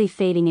slowly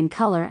fading in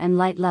color and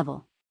light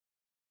level.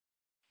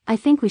 "I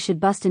think we should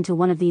bust into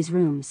one of these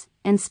rooms,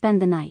 and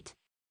spend the night.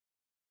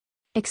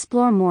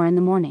 Explore more in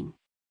the morning."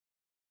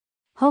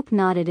 Hope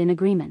nodded in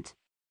agreement.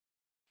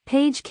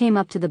 Paige came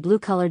up to the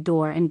blue-colored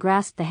door and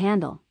grasped the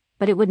handle,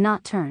 but it would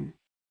not turn.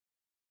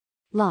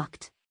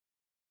 "Locked,"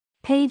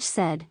 Paige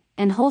said,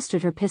 and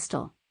holstered her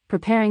pistol,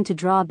 preparing to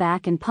draw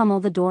back and pummel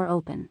the door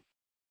open.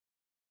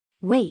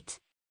 "Wait,"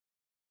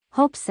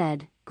 Hope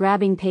said,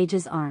 grabbing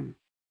Paige's arm.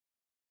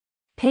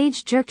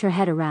 Paige jerked her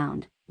head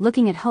around,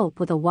 looking at Hope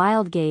with a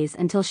wild gaze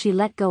until she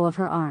let go of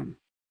her arm.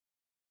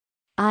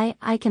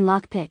 I can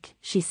lockpick,"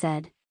 she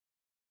said.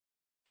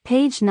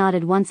 Paige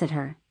nodded once at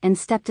her, and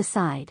stepped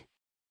aside.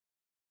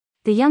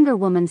 The younger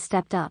woman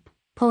stepped up,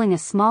 pulling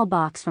a small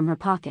box from her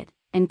pocket,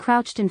 and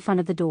crouched in front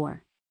of the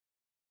door.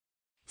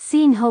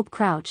 Seeing Hope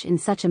crouch in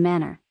such a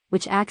manner,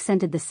 which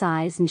accented the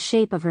size and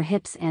shape of her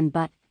hips and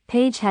butt,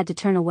 Paige had to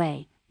turn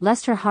away,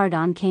 lest her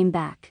hard-on came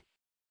back.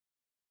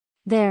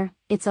 "There,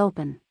 it's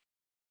open."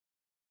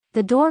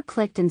 The door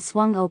clicked and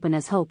swung open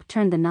as Hope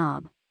turned the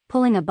knob,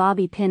 pulling a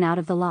bobby pin out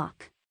of the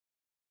lock.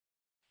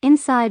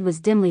 Inside was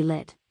dimly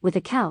lit, with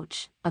a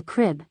couch, a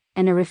crib,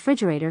 and a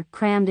refrigerator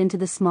crammed into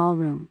the small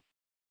room.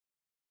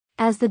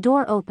 As the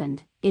door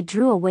opened, it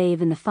drew a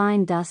wave in the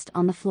fine dust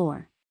on the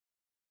floor.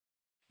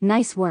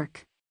 "Nice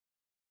work,"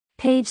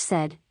 Paige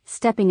said,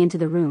 stepping into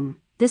the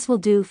room. "This will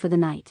do for the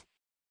night."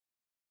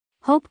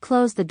 Hope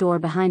closed the door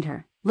behind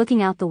her,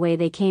 looking out the way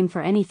they came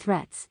for any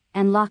threats,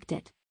 and locked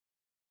it.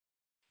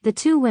 The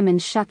two women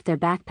shucked their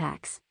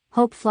backpacks,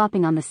 Hope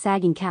flopping on the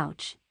sagging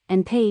couch,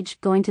 and Paige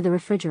going to the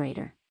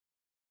refrigerator.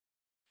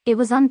 It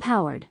was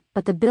unpowered,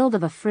 but the build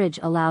of a fridge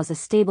allows a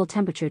stable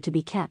temperature to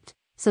be kept,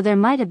 so there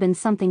might have been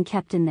something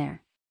kept in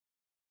there.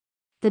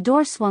 The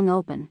door swung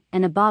open,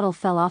 and a bottle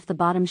fell off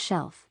the bottom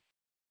shelf.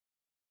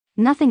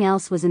 Nothing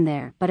else was in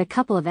there but a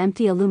couple of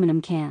empty aluminum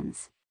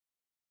cans.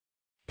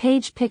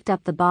 Paige picked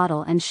up the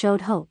bottle and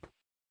showed Hope.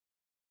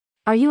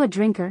 "Are you a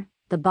drinker?"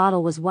 The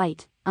bottle was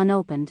white,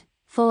 unopened,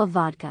 full of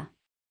vodka.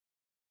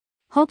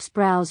 Hope's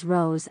brows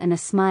rose and a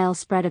smile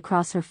spread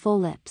across her full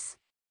lips.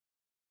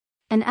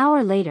 An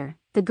hour later,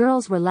 the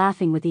girls were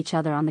laughing with each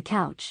other on the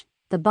couch,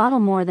 the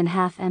bottle more than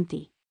half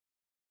empty.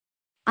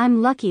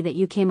 "I'm lucky that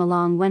you came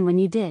along when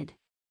you did,"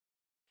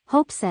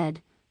 Hope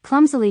said,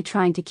 clumsily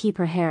trying to keep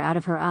her hair out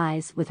of her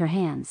eyes with her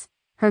hands,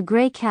 her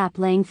gray cap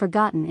laying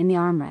forgotten in the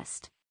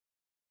armrest.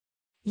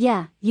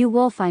 "Yeah, you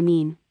wolf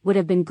would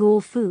have been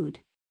ghoul food."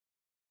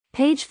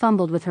 Paige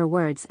fumbled with her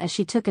words as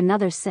she took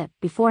another sip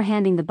before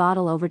handing the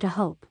bottle over to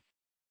Hope.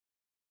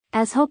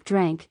 As Hope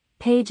drank,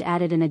 Paige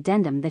added an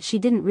addendum that she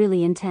didn't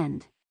really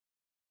intend.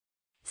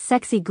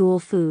 "Sexy ghoul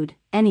food,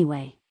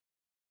 anyway."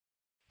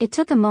 It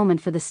took a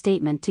moment for the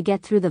statement to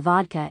get through the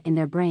vodka in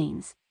their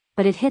brains,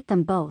 but it hit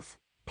them both,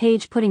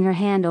 Paige putting her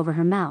hand over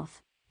her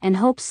mouth, and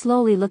Hope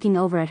slowly looking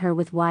over at her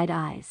with wide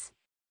eyes.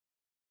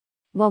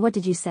 "Well, what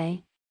did you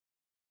say?"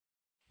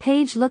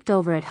 Paige looked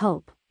over at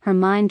Hope, her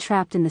mind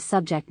trapped in the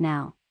subject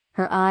now,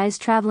 her eyes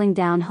traveling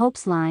down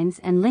Hope's lines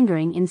and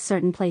lingering in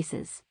certain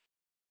places.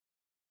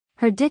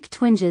 Her dick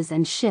twinges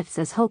and shifts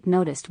as Hope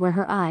noticed where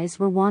her eyes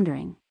were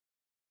wandering.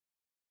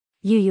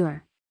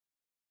 You're...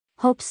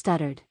 Hope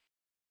stuttered.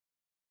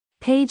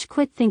 Paige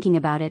quit thinking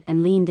about it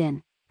and leaned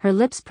in, her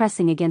lips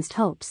pressing against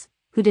Hope's,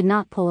 who did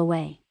not pull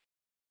away.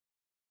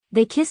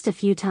 They kissed a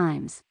few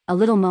times, a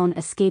little moan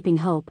escaping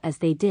Hope as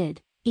they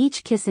did,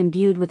 each kiss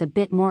imbued with a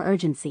bit more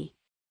urgency.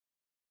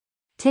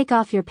 "Take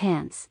off your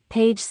pants,"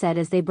 Paige said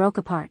as they broke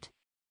apart.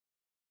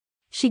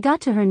 She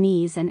got to her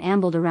knees and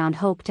ambled around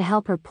Hope to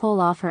help her pull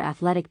off her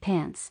athletic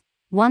pants,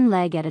 one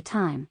leg at a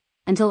time,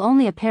 until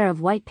only a pair of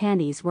white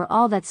panties were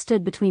all that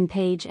stood between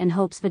Paige and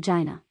Hope's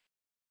vagina.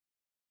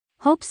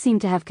 Hope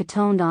seemed to have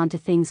catoned on to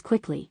things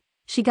quickly.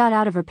 She got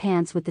out of her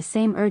pants with the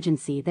same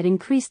urgency that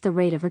increased the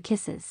rate of her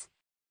kisses.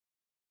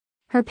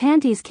 Her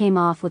panties came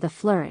off with a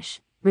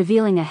flourish,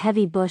 revealing a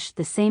heavy bush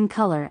the same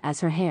color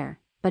as her hair,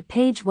 but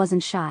Paige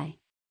wasn't shy.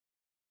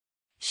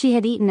 She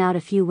had eaten out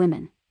a few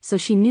women, so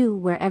she knew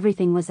where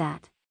everything was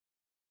at.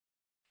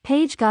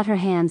 Paige got her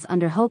hands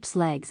under Hope's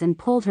legs and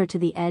pulled her to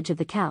the edge of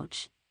the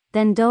couch,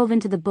 then dove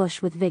into the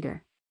bush with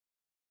vigor.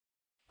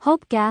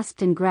 Hope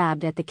gasped and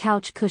grabbed at the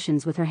couch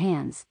cushions with her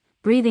hands,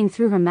 breathing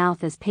through her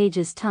mouth as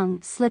Paige's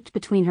tongue slipped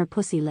between her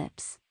pussy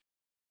lips.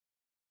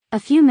 A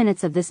few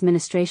minutes of this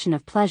ministration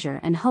of pleasure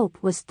and Hope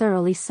was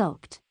thoroughly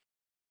soaked.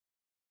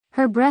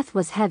 Her breath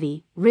was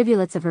heavy,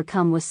 rivulets of her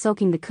cum was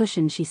soaking the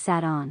cushion she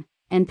sat on,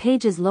 and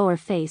Paige's lower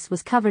face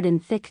was covered in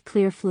thick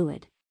clear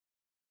fluid.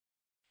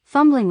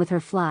 Fumbling with her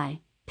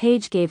fly,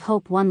 Paige gave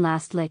Hope one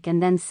last lick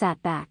and then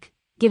sat back,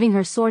 giving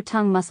her sore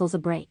tongue muscles a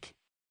break.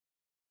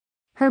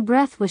 Her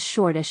breath was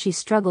short as she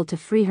struggled to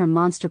free her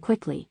monster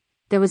quickly.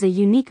 There was a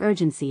unique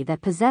urgency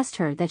that possessed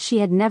her that she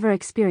had never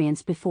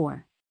experienced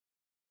before.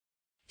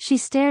 She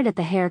stared at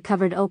the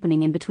hair-covered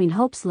opening in between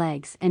Hope's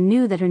legs and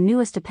knew that her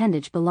newest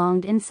appendage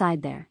belonged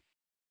inside there.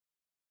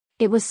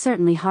 It was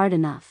certainly hard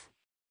enough.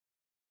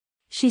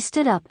 She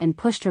stood up and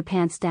pushed her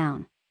pants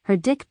down, her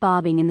dick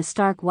bobbing in the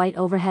stark white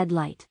overhead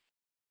light.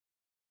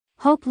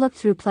 Hope looked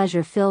through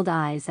pleasure-filled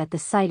eyes at the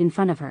sight in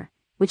front of her,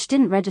 which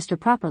didn't register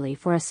properly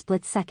for a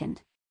split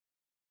second.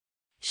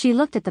 She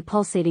looked at the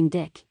pulsating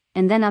dick,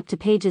 and then up to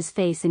Paige's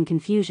face in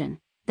confusion,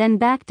 then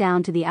back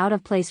down to the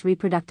out-of-place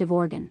reproductive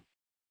organ.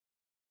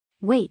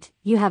 "Wait,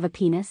 you have a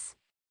penis?"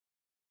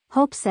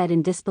 Hope said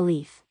in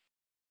disbelief.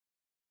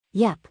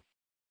 "Yep,"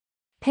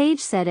 Paige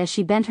said as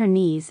she bent her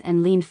knees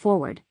and leaned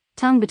forward,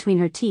 tongue between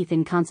her teeth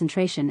in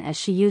concentration as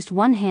she used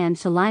one hand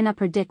to line up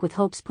her dick with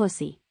Hope's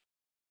pussy.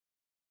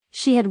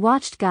 She had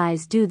watched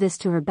guys do this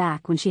to her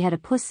back when she had a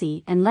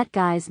pussy and let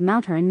guys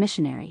mount her in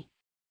missionary.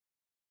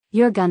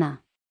 "You're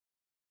gonna..."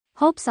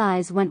 Hope's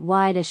eyes went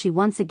wide as she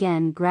once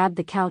again grabbed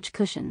the couch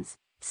cushions,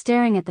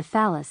 staring at the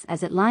phallus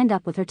as it lined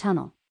up with her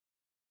tunnel.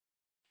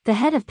 The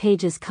head of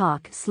Paige's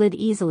cock slid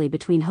easily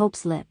between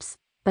Hope's lips,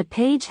 but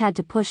Paige had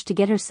to push to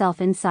get herself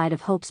inside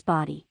of Hope's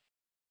body.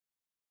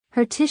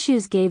 Her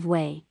tissues gave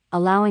way,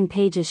 allowing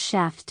Paige's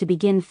shaft to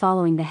begin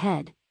following the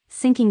head,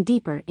 sinking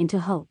deeper into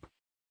Hope.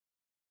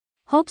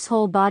 Hope's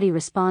whole body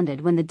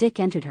responded when the dick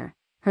entered her,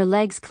 her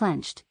legs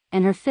clenched,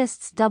 and her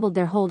fists doubled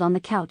their hold on the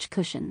couch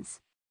cushions.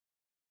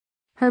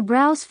 Her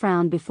brows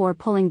frowned before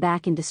pulling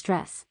back in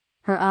distress,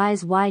 her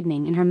eyes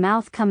widening and her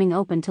mouth coming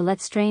open to let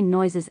strained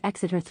noises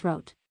exit her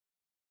throat.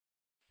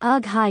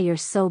 "Ugh, hi, you're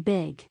so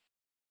big,"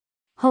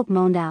 Hope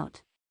moaned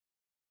out.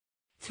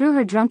 Through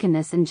her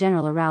drunkenness and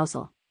general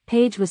arousal,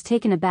 Paige was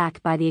taken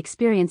aback by the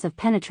experience of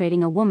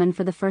penetrating a woman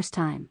for the first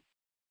time.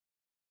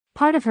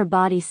 Part of her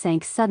body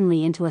sank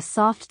suddenly into a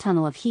soft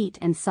tunnel of heat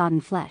and sodden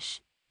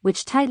flesh,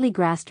 which tightly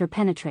grasped her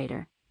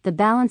penetrator. The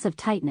balance of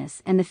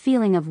tightness and the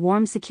feeling of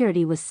warm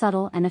security was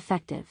subtle and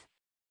effective.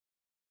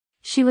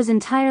 She was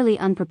entirely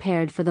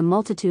unprepared for the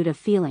multitude of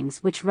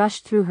feelings which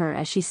rushed through her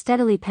as she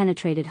steadily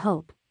penetrated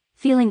Hope,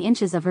 feeling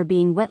inches of her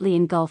being wetly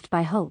engulfed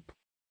by Hope,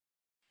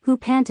 who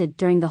panted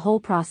during the whole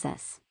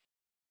process.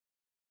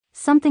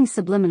 Something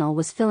subliminal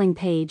was filling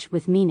Paige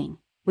with meaning,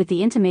 with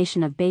the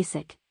intimation of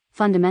basic,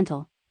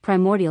 fundamental,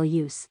 primordial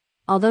use,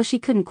 although she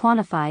couldn't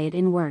quantify it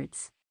in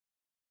words.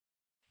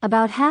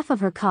 About half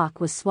of her cock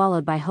was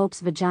swallowed by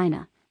Hope's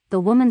vagina, the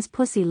woman's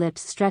pussy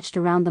lips stretched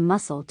around the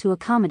muscle to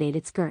accommodate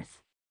its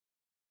girth.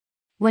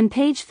 When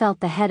Paige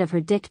felt the head of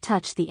her dick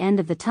touch the end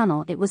of the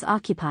tunnel it was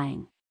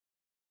occupying,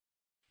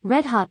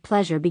 red-hot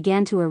pleasure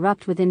began to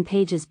erupt within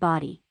Paige's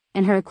body,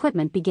 and her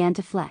equipment began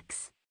to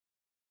flex.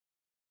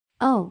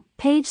 "Oh,"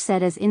 Paige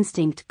said as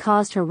instinct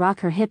caused her rock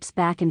her hips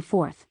back and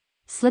forth,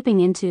 slipping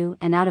into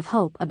and out of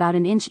Hope about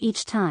an inch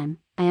each time.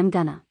 "I am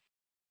gonna..."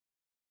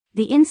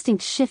 The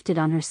instinct shifted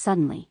on her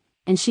suddenly,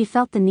 and she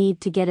felt the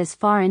need to get as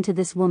far into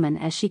this woman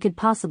as she could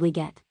possibly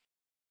get.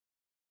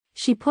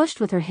 She pushed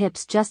with her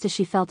hips just as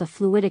she felt a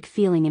fluidic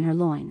feeling in her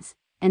loins,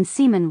 and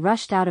semen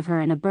rushed out of her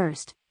in a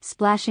burst,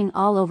 splashing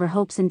all over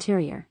Hope's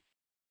interior.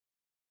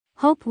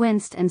 Hope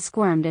winced and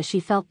squirmed as she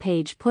felt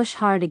Paige push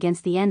hard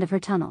against the end of her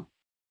tunnel.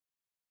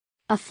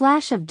 A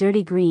flash of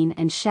dirty green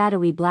and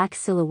shadowy black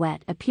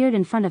silhouette appeared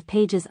in front of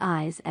Paige's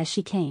eyes as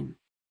she came.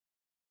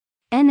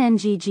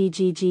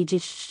 NNGGGGGGH.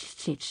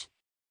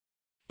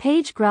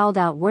 Paige growled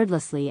out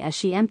wordlessly as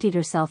she emptied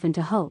herself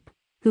into Hope,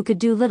 who could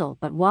do little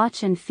but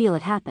watch and feel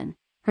it happen,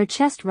 her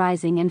chest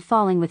rising and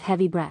falling with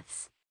heavy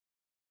breaths.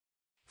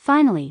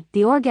 Finally,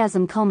 the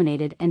orgasm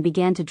culminated and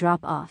began to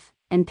drop off,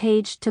 and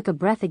Paige took a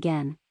breath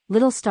again,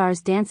 little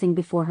stars dancing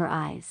before her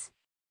eyes.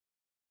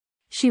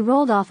 She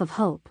rolled off of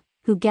Hope,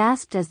 who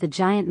gasped as the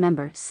giant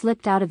member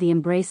slipped out of the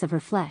embrace of her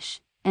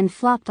flesh, and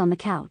flopped on the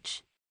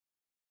couch.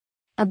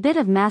 A bit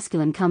of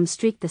masculine cum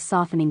streaked the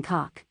softening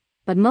cock,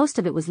 but most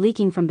of it was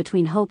leaking from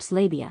between Hope's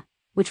labia,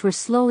 which were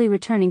slowly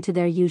returning to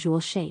their usual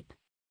shape.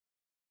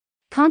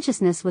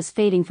 Consciousness was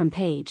fading from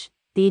Paige,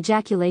 the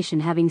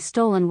ejaculation having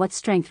stolen what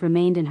strength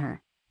remained in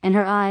her, and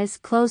her eyes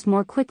closed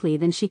more quickly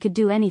than she could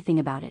do anything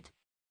about it.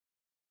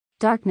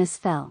 Darkness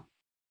fell.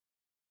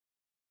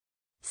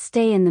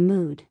 Stay in the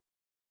mood.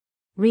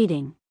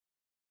 Reading.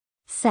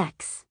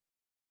 Sex.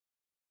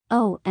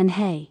 Oh, and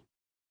hey.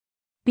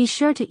 Be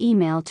sure to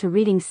email to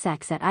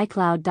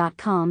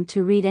readingsex@icloud.com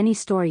to read any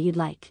story you'd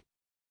like.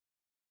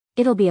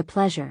 It'll be a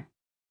pleasure.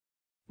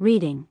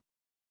 Reading.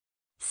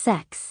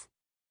 Sex.